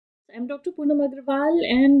I'm Dr. Poonam Agrawal,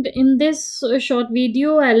 and in this short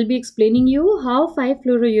video, I'll be explaining you how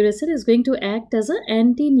 5-fluorouracil is going to act as an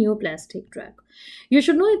anti-neoplastic drug. You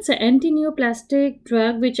should know it's an anti-neoplastic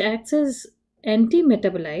drug which acts as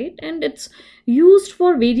anti-metabolite, and it's used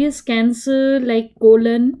for various cancer like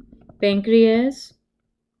colon, pancreas,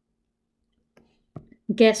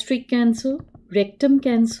 gastric cancer, rectum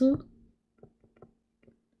cancer,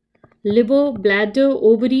 liver, bladder,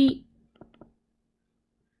 ovary.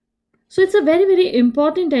 So it's a very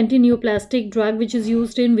important anti-neoplastic drug which is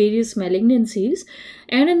used in various malignancies,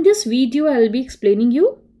 and in this video I'll be explaining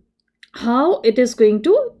you how it is going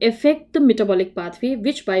to affect the metabolic pathway,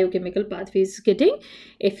 which biochemical pathway is getting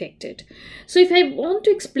affected. So if I want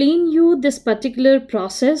to explain you this particular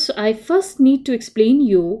process, I first need to explain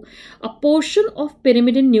you a portion of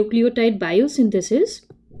pyrimidine nucleotide biosynthesis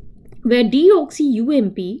where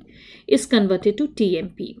deoxy-UMP is converted to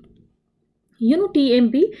TMP. You know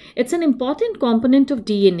TMP, it's an important component of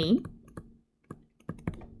DNA.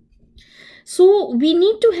 So we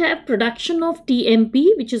need to have production of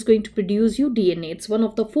TMP, which is going to produce you DNA. It's one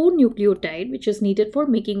of the 4 nucleotide which is needed for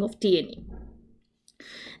making of DNA.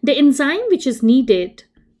 The enzyme which is needed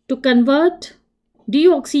to convert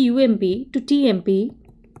deoxy-UMP to TMP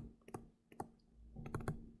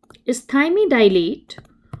is thymidylate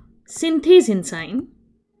synthase enzyme.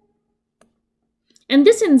 And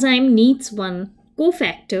this enzyme needs one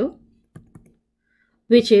cofactor,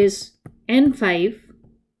 which is N5,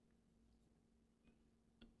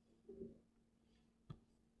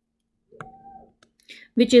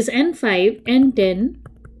 N10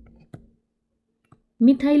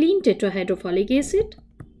 methylene tetrahydrofolic acid.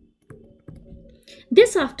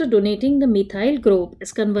 This, after donating the methyl group,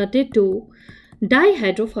 is converted to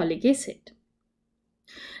dihydrofolic acid.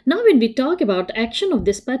 Now, when we talk about action of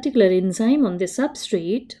this particular enzyme on the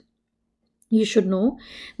substrate, you should know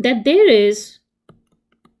that there is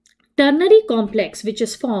ternary complex which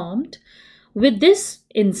is formed with this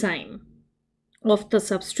enzyme of the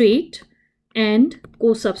substrate and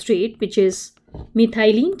co-substrate, which is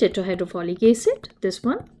methylene tetrahydrofolic acid, this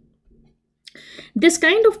one. This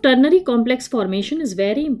kind of ternary complex formation is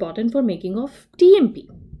very important for making of TMP.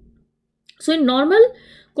 So in normal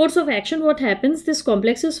course of action, what happens? This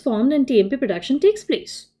complex is formed and TMP production takes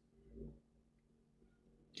place.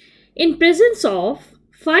 In presence of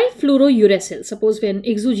 5-fluorouracil, suppose when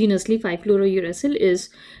exogenously 5-fluorouracil is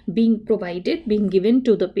being given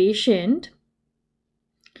to the patient,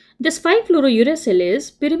 this 5-fluorouracil is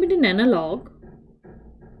pyrimidine analog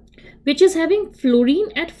which is having fluorine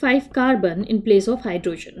at 5 carbon in place of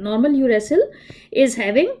hydrogen. Normal uracil is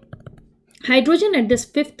having hydrogen at this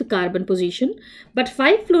 5th carbon position, but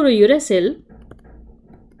 5-fluorouracil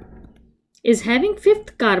is having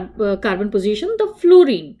 5th carbon position, the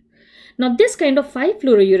fluorine. Now this kind of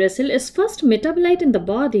 5-fluorouracil is first metabolite in the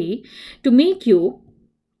body to make you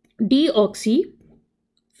deoxy,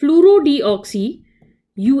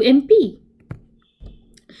 fluorodeoxy-UMP.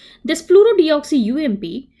 This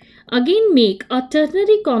fluorodeoxy-UMP again make a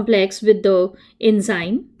ternary complex with the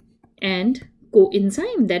enzyme and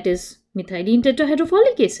coenzyme, that is methylene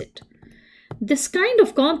tetrahydrofolic acid. This kind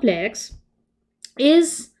of complex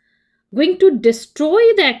is going to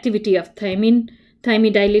destroy the activity of thymidylate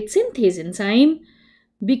synthase enzyme,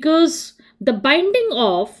 because the binding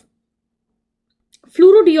of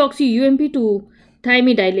fluorodeoxy-UMP to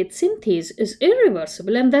thymidylate synthase is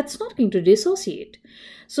irreversible, and that's not going to dissociate.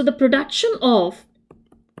 So the production of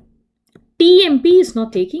TMP is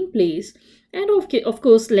not taking place, and of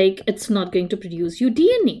course, like, it's not going to produce you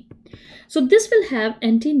DNA. So this will have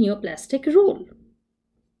antineoplastic role.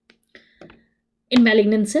 In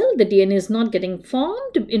malignant cell, the DNA is not getting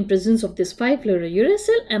formed in presence of this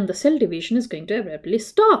 5-fluorouracil, and the cell division is going to abruptly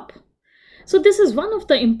stop. So this is one of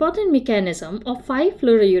the important mechanism of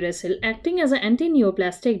 5-fluorouracil acting as an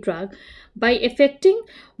antineoplastic drug by affecting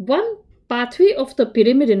one pathway of the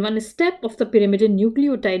pyrimidine, one step of the pyrimidine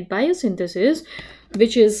nucleotide biosynthesis,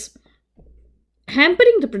 which is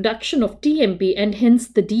hampering the production of TMP and hence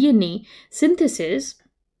the DNA synthesis.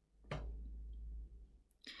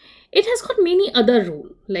 It has got many other role,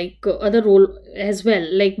 other role as well.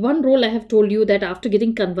 Like one role I have told you that after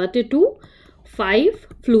getting converted to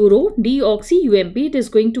 5-fluorodeoxy-UMP, it is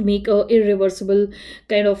going to make a irreversible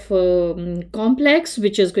kind of complex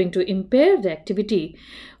which is going to impair the activity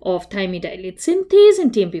of thymidylate synthase,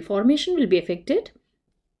 and TMP formation will be affected.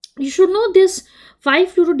 You should know this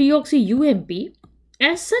 5-fluorodeoxy-UMP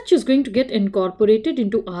as such is going to get incorporated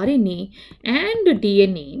into RNA and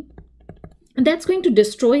DNA. And that's going to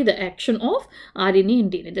destroy the action of RNA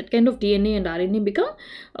and DNA. That kind of DNA and RNA become,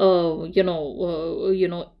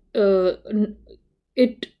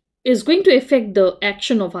 it is going to affect the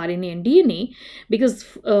action of RNA and DNA, because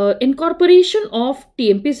incorporation of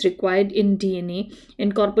TMP is required in DNA,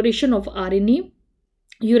 incorporation of RNA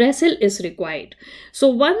uracil is required. So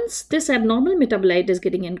once this abnormal metabolite is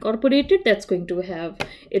getting incorporated, that's going to have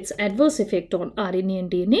its adverse effect on RNA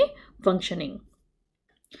and DNA functioning.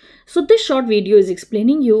 So this short video is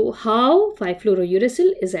explaining you how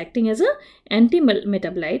 5-fluorouracil is acting as a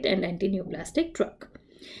anti-metabolite and antineoplastic drug.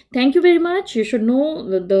 Thank you very much. You should know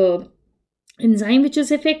the enzyme which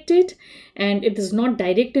is affected, and it is not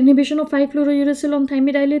direct inhibition of 5-fluorouracil on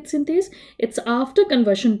thymidylate synthase. It's after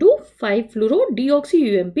conversion to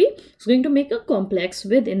 5-fluorodeoxy-UMP. It's going to make a complex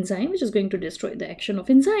with enzyme which is going to destroy the action of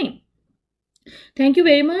enzyme. Thank you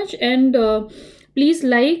very much, and please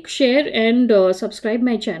like, share, and subscribe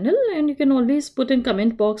my channel. And you can always put in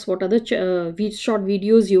comment box what other short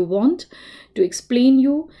videos you want to explain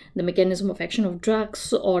you the mechanism of action of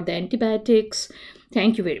drugs or the antibiotics.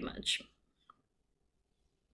 Thank you very much.